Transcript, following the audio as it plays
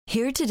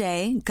Here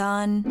today,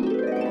 gone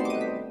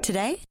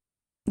today?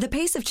 The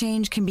pace of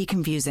change can be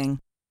confusing.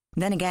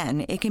 Then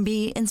again, it can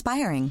be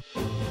inspiring.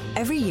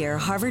 Every year,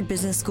 Harvard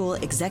Business School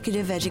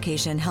Executive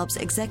Education helps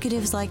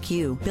executives like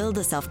you build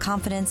the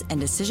self-confidence and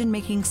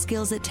decision-making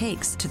skills it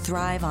takes to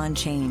thrive on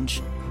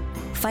change.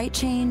 Fight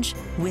change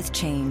with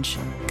change.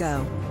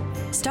 Go.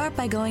 Start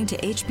by going to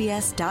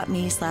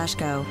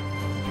hbs.me/go.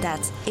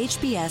 That's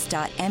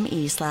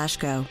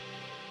hbs.me/go.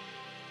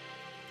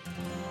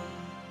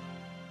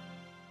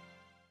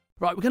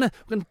 Right, we're going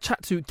to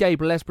chat to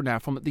Gabe Lezra now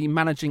from the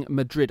Managing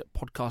Madrid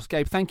podcast.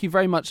 Gabe, thank you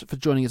very much for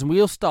joining us. And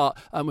we'll start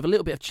with a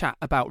little bit of chat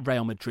about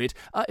Real Madrid.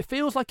 It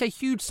feels like a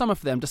huge summer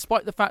for them,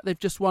 despite the fact they've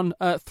just won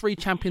 3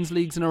 Champions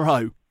Leagues in a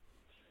row.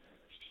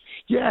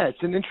 Yeah,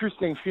 it's an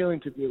interesting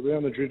feeling to be a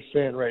Real Madrid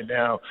fan right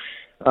now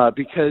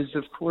because,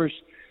 of course,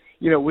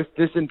 with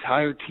this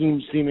entire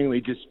team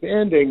seemingly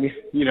disbanding,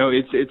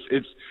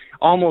 it's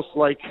almost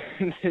like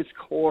this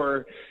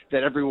core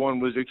that everyone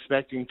was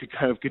expecting to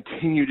kind of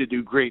continue to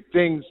do great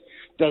things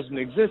doesn't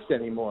exist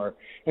anymore.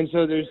 And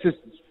so there's this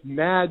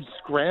mad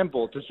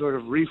scramble to sort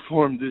of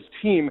reform this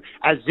team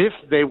as if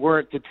they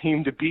weren't the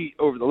team to beat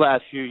over the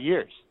last few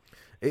years.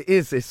 It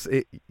is.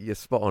 You're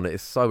spot on.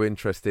 It's so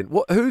interesting.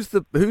 Who's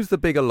the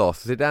bigger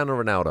loss, Zidane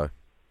or Ronaldo?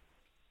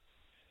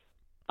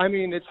 I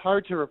mean, it's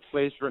hard to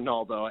replace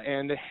Ronaldo.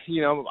 And,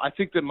 I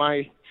think that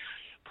my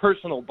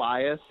personal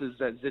bias is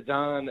that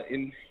Zidane,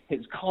 in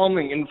his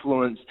calming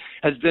influence,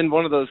 has been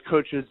one of those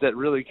coaches that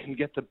really can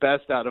get the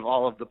best out of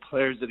all of the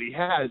players that he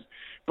has.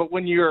 But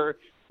when you're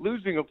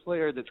losing a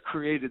player that's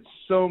created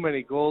so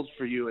many goals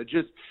for you and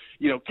just,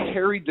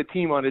 carried the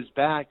team on his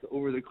back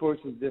over the course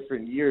of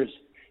different years,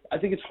 I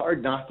think it's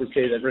hard not to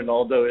say that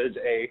Ronaldo is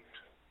a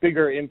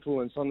bigger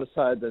influence on the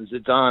side than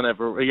Zidane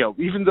ever.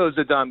 Even though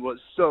Zidane was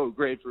so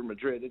great for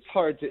Madrid, it's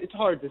hard to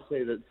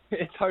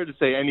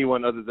say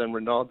anyone other than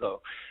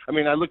Ronaldo. I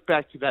mean, I look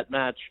back to that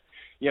match,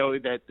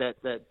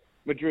 that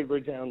Madrid were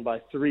down by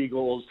 3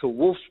 goals to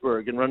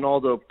Wolfsburg, and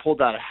Ronaldo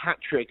pulled out a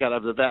hat trick out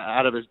of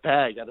his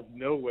bag out of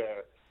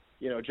nowhere,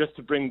 just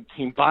to bring the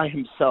team by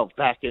himself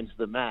back into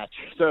the match.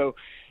 So,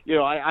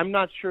 I'm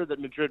not sure that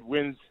Madrid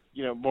wins,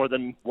 more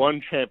than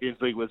 1 Champions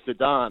League with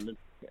Zidane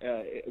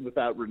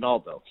without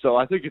Ronaldo. So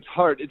I think it's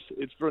hard.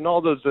 It's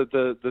Ronaldo's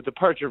the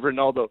departure of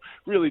Ronaldo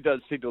really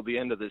does signal the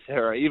end of this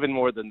era, even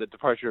more than the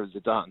departure of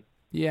Zidane.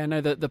 Yeah,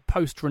 no, the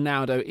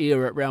post-Ronaldo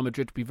era at Real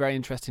Madrid would be very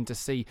interesting to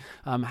see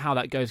how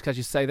that goes. Because as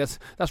you say, that's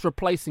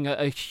replacing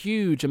a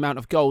huge amount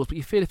of goals. But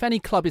you feel if any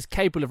club is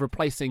capable of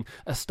replacing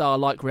a star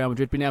like Real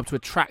Madrid, being able to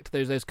attract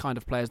those kind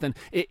of players, then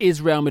it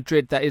is Real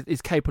Madrid that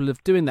is capable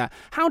of doing that.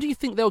 How do you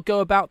think they'll go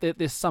about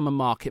this summer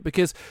market?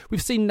 Because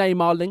we've seen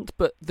Neymar linked,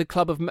 but the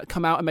club have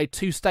come out and made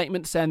 2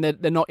 statements saying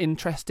they're not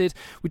interested.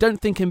 We don't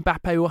think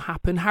Mbappe will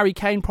happen. Harry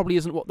Kane probably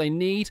isn't what they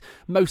need.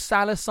 Mo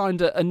Salah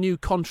signed a new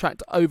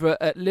contract over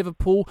at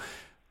Liverpool.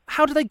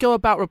 How do they go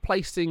about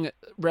replacing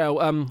Real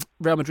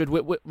Madrid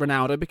with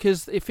Ronaldo?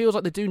 Because it feels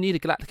like they do need a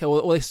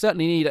Galactico, or they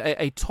certainly need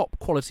a top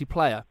quality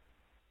player.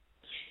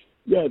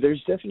 Yeah,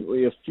 there's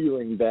definitely a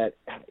feeling that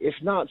if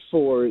not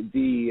for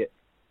the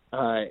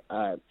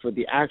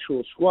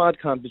actual squad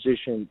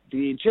composition,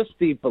 the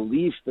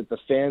belief that the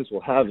fans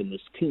will have in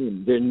this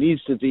team, there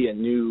needs to be a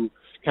new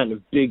kind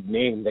of big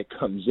name that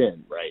comes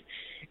in, right?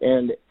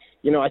 And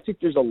I think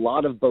there's a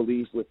lot of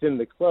belief within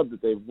the club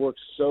that they've worked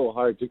so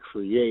hard to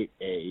create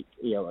a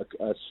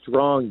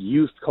strong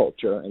youth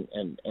culture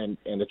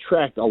and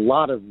attract a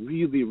lot of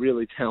really,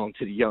 really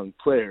talented young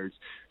players.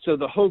 So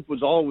the hope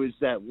was always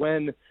that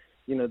when,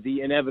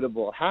 the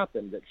inevitable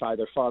happened, that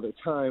either Father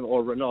Time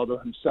or Ronaldo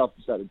himself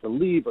decided to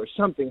leave or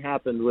something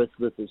happened with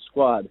his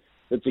squad,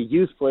 that the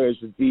youth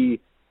players would be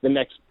the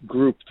next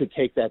group to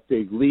take that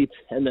big leap,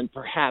 and then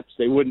perhaps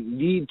they wouldn't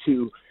need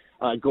to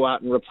go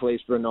out and replace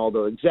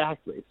Ronaldo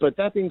exactly. But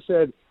that being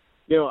said,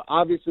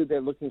 obviously they're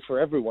looking for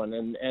everyone,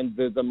 and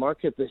the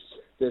market this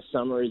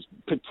summer is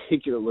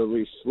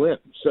particularly slim.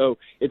 So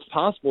it's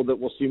possible that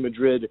we'll see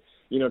Madrid,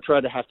 try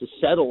to have to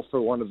settle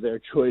for one of their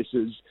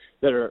choices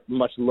that are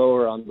much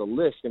lower on the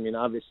list. I mean,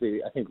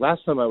 obviously, I think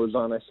last time I was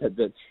on, I said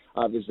that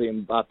obviously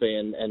Mbappe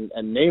and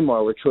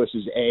Neymar were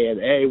choices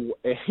A1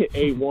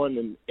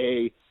 and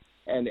A,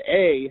 and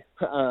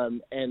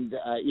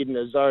Eden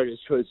Hazard is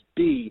choice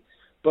B.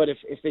 But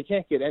if they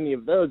can't get any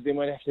of those, they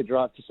might have to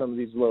drop to some of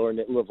these lower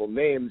level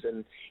names.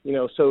 And,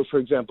 so, for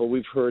example,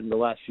 we've heard in the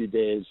last few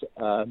days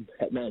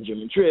at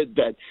Managing Madrid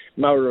that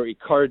Mauro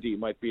Icardi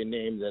might be a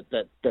name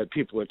that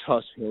people are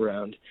tossing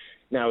around.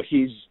 Now,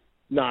 he's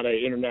not an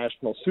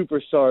international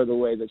superstar the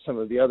way that some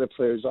of the other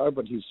players are,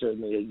 but he's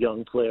certainly a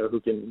young player who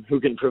can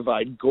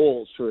provide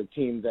goals for a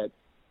team that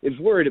is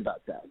worried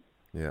about that.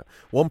 Yeah.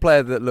 One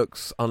player that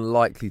looks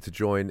unlikely to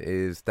join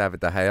is David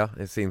De Gea.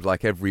 It seems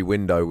like every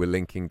window we're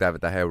linking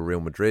David De Gea with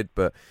Real Madrid,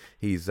 but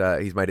he's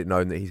made it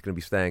known that he's going to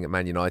be staying at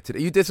Man United.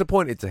 Are you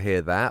disappointed to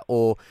hear that,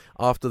 or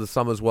after the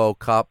Summer's World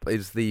Cup,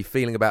 is the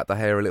feeling about De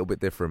Gea a little bit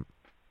different?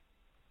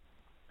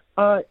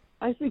 I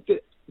think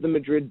that the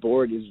Madrid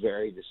board is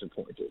very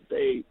disappointed.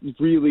 They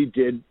really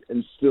did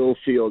and still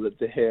feel that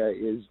De Gea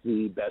is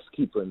the best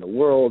keeper in the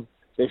world.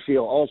 they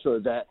feel also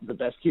that the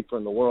best keeper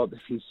in the world, if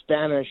he's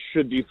Spanish,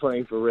 should be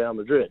playing for Real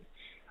Madrid.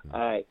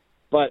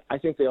 But I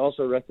think they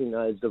also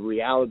recognize the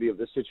reality of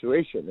the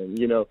situation.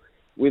 And,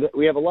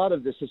 we have a lot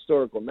of this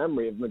historical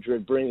memory of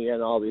Madrid bringing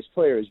in all these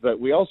players, but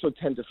we also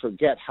tend to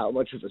forget how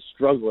much of a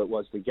struggle it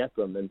was to get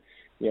them. And,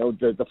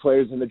 the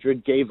players in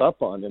Madrid gave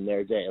up on in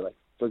their day, like,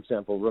 for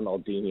example,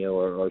 Ronaldinho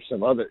or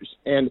some others.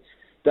 And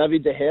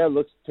David De Gea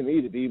looks to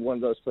me to be one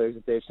of those players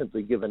that they've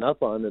simply given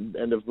up on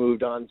and have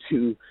moved on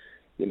to,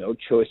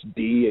 choice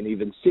B and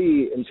even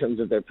C in terms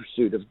of their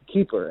pursuit of the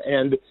keeper.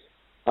 And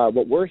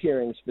what we're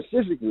hearing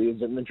specifically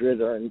is that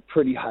Madrid are in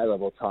pretty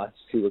high-level talks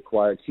to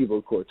acquire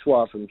Thibaut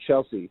Courtois from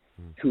Chelsea,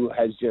 who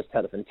has just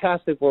had a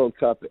fantastic World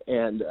Cup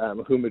and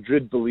who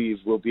Madrid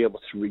believes will be able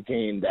to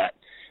regain that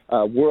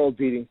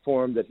world-beating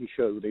form that he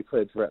showed when he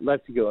played for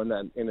Atletico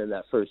in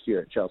that first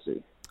year at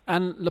Chelsea.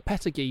 And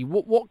Lopetegui,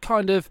 what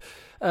kind of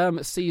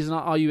season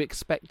are you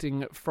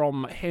expecting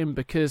from him?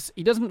 Because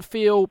he doesn't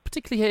feel,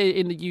 particularly here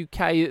in the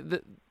UK,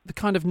 that the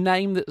kind of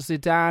name that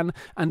Zidane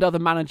and other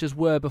managers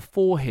were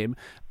before him.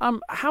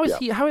 How is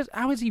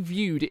he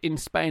viewed in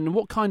Spain, and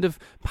what kind of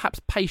perhaps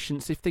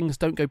patience, if things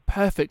don't go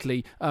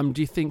perfectly,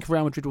 do you think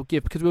Real Madrid will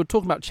give? Because we were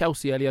talking about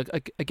Chelsea earlier,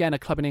 again a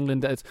club in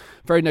England that is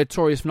very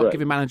notorious for not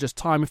giving managers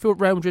time. I feel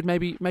Real Madrid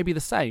maybe the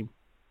same.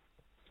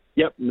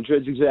 Yep,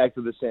 Madrid's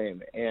exactly the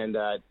same. And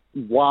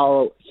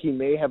while he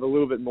may have a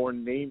little bit more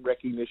name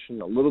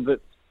recognition, a little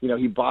bit,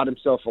 he bought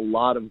himself a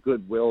lot of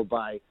goodwill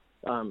by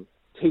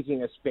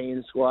taking a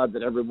Spain squad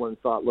that everyone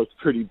thought looked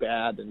pretty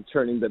bad and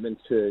turning them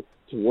into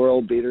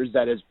world beaters.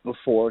 That is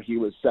before he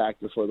was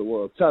sacked before the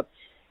World Cup.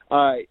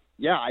 I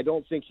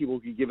don't think he will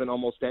be given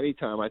almost any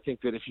time. I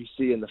think that if you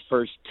see in the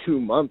first 2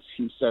 months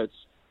he starts,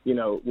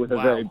 with a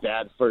very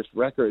bad first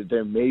record,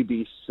 there may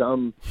be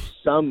some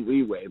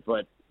leeway,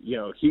 but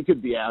he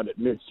could be out at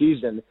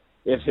mid-season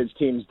if his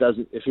team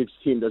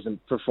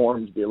doesn't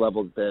perform to the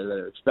level that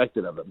are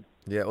expected of him.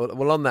 Yeah,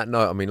 well, on that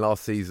note,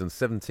 last season,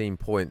 17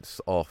 points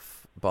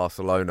off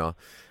Barcelona.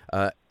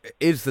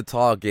 Is the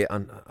target,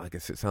 and I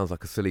guess it sounds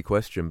like a silly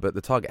question, but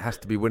the target has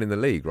to be winning the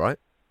league, right?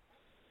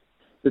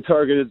 The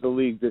target is the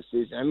league this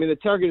season. The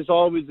target is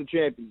always the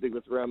Champions League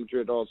with Real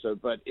Madrid also,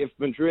 but if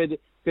Madrid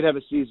could have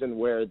a season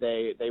where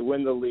they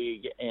win the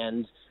league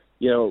and,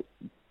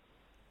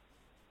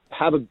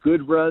 have a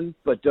good run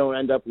but don't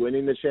end up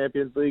winning the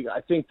Champions League,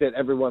 I think that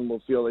everyone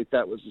will feel like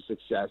that was a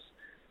success,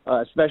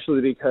 especially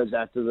because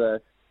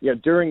after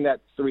during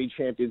that 3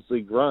 Champions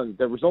League run,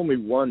 there was only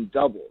one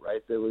double,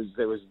 right? There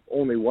was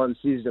only one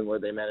season where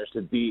they managed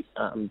to beat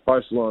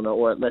Barcelona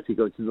or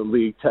Atletico to the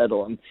league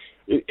title. And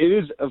it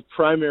is of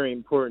primary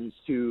importance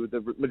to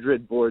the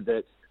Madrid board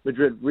that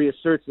Madrid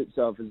reasserts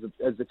itself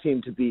as the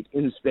team to beat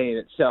in Spain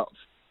itself.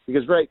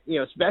 Because,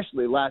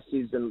 especially last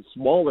season,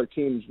 smaller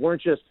teams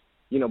weren't just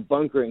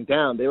bunkering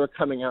down. They were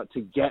coming out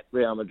to get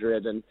Real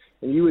Madrid, and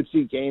you would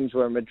see games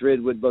where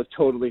Madrid would look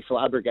totally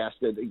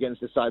flabbergasted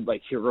against a side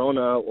like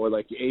Girona or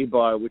like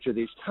Eibar, which are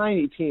these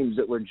tiny teams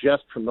that were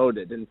just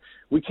promoted, and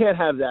we can't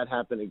have that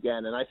happen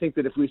again. And I think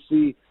that if we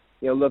see,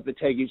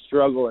 Lopetegui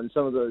struggle in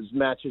some of those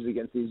matches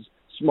against these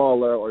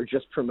smaller or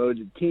just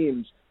promoted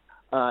teams,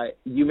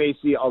 you may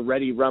see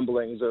already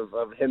rumblings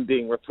of him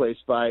being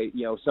replaced by,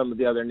 some of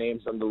the other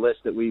names on the list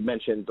that we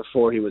mentioned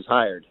before he was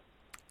hired.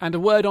 And a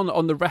word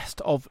on the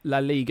rest of La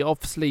Liga.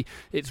 Obviously,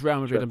 it's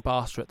Real Madrid and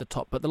Barca at the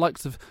top, but the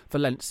likes of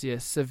Valencia,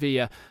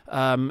 Sevilla,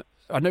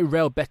 I know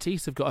Real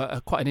Betis have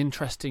got quite an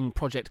interesting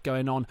project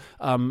going on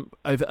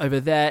over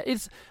there.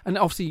 And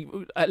obviously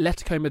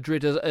Atletico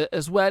Madrid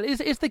as well.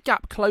 Is the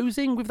gap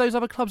closing with those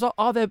other clubs?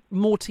 Are there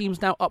more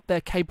teams now up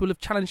there capable of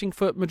challenging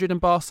for Madrid and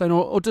Barcelona,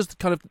 or does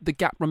the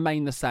gap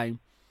remain the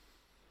same?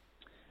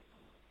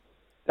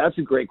 That's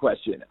a great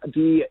question.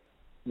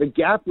 The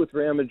gap with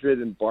Real Madrid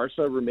and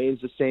Barca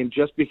remains the same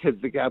just because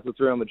the gap with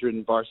Real Madrid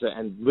and Barca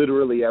and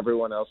literally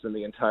everyone else in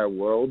the entire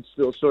world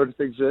still sort of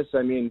exists.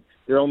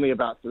 There are only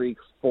about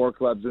 3-4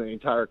 clubs in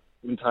the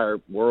entire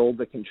world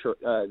that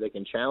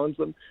can challenge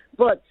them.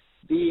 But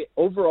the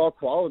overall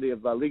quality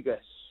of La Liga has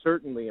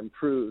certainly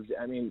improved.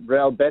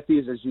 Real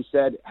Betis, as you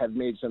said, have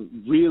made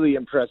some really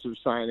impressive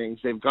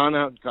signings. They've gone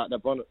out and gotten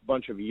a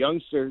bunch of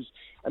youngsters.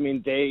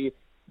 They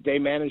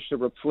managed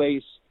to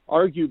replace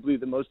arguably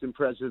the most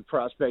impressive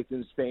prospect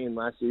in Spain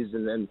last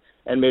season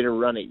and made a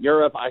run at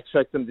Europe. I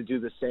expect them to do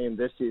the same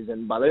this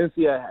season.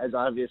 Valencia has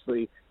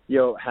obviously,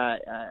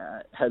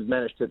 has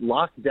managed to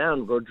lock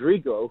down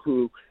Rodrigo,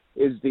 who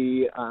is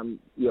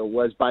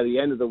was by the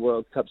end of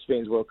the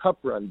Spain's World Cup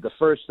run, the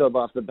first sub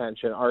off the bench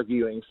and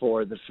arguing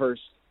for the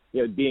first,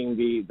 being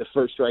the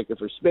first striker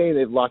for Spain.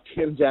 They've locked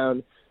him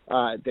down.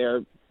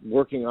 They're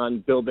working on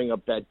building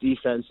up that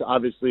defense,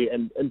 obviously,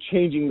 and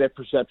changing their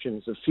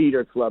perceptions of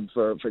feeder club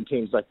for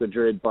teams like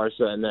Madrid,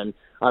 Barca, and then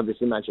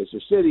obviously Manchester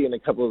City and a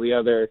couple of the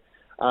other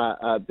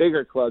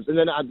bigger clubs. And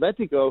then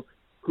Atletico,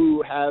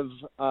 who have,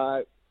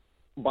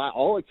 by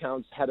all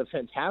accounts, had a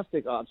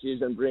fantastic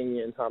offseason bringing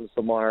in Thomas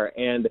Lemar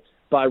and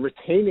by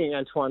retaining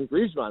Antoine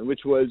Griezmann,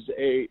 which was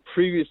a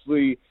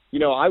previously,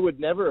 I would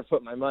never have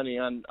put my money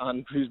on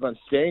Griezmann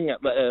staying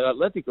at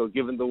Atletico,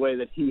 given the way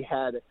that he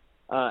had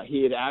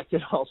he had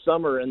acted all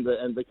summer and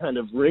the kind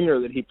of ringer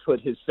that he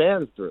put his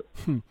fans through.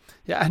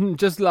 Yeah, and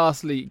just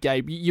lastly,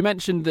 Gabe, you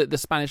mentioned the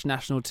Spanish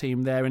national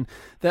team there, and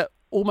that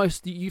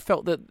almost you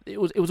felt that it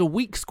was a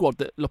weak squad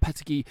that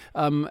Lopetegui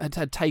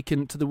had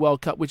taken to the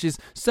World Cup, which is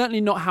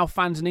certainly not how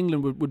fans in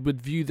England would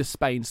view the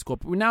Spain squad.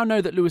 But we now know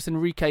that Luis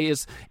Enrique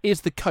is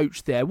the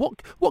coach there.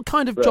 What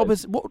kind of job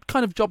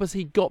has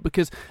he got?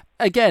 Because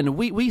again,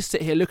 we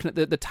sit here looking at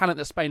the talent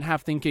that Spain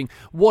have, thinking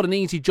what an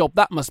easy job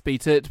that must be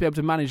to be able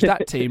to manage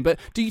that team. But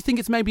do you think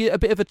it's maybe a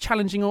bit of a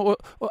challenging or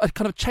a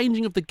kind of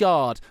changing of the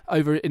guard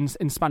over in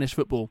Spanish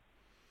football?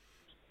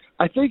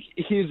 I think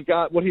he's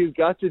got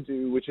to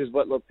do, which is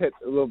what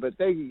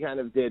Lopetegui kind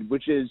of did,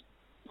 which is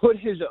put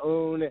his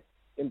own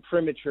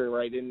imprimatur,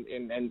 right,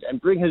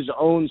 and bring his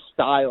own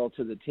style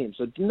to the team.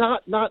 So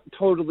not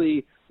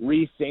totally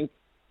rethink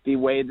the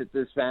way that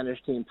the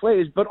Spanish team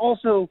plays, but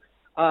also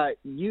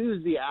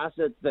use the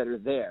assets that are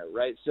there,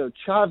 right? So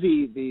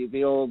Xavi,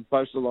 the old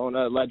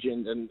Barcelona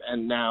legend,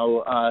 and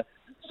now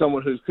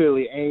someone who's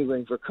clearly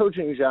angling for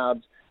coaching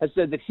jobs, has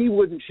said that he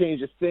wouldn't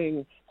change a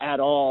thing at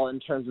all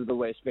in terms of the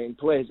way Spain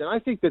plays, and I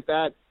think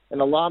that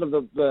and a lot of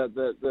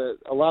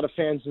a lot of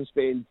fans in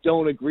Spain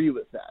don't agree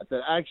with that.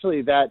 That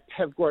actually that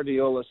Pep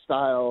Guardiola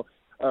style,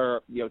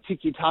 or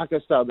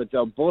tiki-taka style that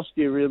Del Bosque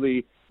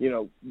really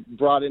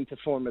brought into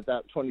form at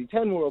that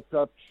 2010 World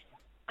Cup,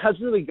 has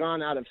really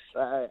gone out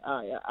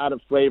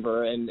of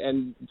flavor,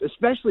 and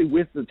especially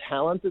with the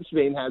talent that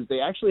Spain has, they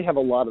actually have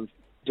a lot of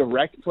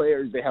direct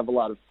players, they have a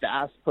lot of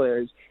fast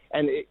players,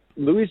 and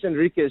Luis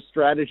Enrique's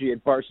strategy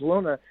at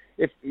Barcelona,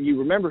 if you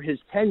remember his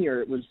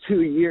tenure, it was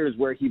 2 years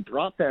where he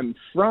brought them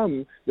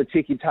from the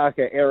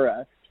tiki-taka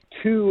era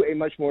to a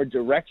much more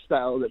direct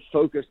style that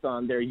focused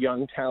on their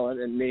young talent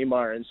and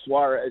Neymar and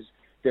Suarez,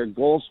 their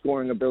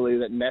goal-scoring ability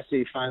that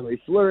Messi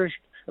finally flourished.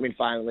 But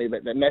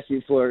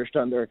Messi flourished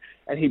under,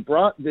 and he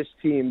brought this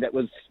team that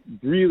was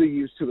really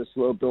used to a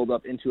slow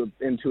build-up into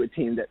a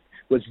team that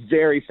was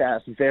very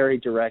fast, very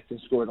direct,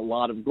 and scored a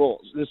lot of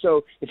goals. And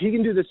so if he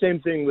can do the same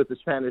thing with the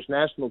Spanish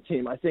national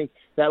team, I think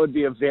that would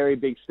be a very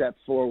big step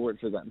forward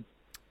for them.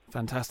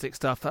 Fantastic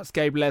stuff. That's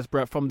Gabe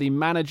Lezra from the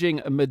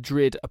Managing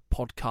Madrid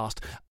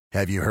podcast.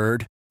 Have you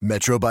heard?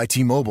 Metro by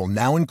T-Mobile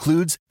now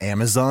includes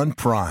Amazon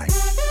Prime.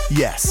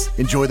 Yes,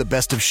 enjoy the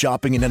best of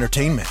shopping and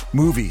entertainment,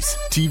 movies,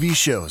 TV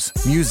shows,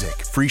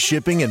 music, free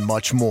shipping, and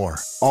much more.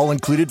 All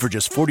included for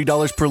just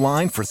 $40 per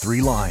line for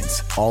 3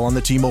 lines. All on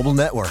the T-Mobile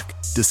network.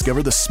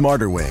 Discover the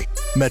smarter way.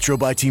 Metro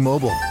by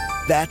T-Mobile.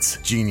 That's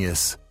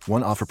genius.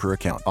 One offer per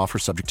account. Offer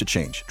subject to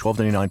change.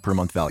 $12.99 per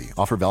month value.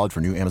 Offer valid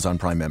for new Amazon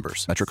Prime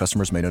members. Metro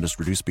customers may notice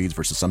reduced speeds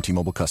versus some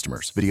T-Mobile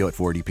customers. Video at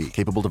 480p.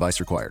 Capable device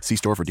required. See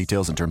store for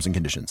details and terms and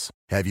conditions.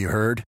 Have you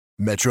heard?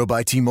 Metro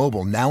by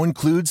T-Mobile now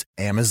includes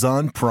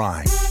Amazon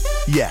Prime.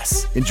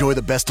 Yes, enjoy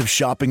the best of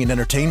shopping and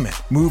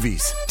entertainment,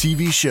 movies,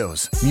 TV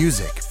shows,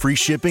 music, free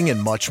shipping,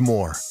 and much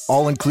more.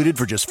 All included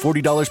for just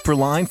 $40 per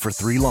line for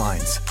 3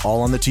 lines.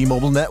 All on the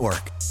T-Mobile network.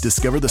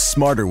 Discover the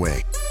smarter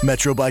way.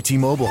 Metro by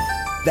T-Mobile.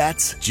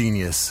 That's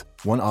genius.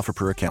 One offer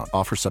per account.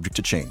 Offer subject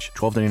to change.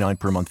 $12.99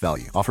 per month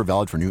value. Offer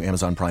valid for new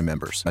Amazon Prime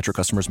members. Metro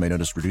customers may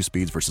notice reduced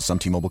speeds versus some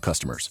T-Mobile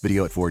customers.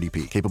 Video at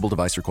 480p. Capable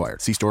device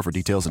required. See store for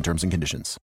details and terms and conditions.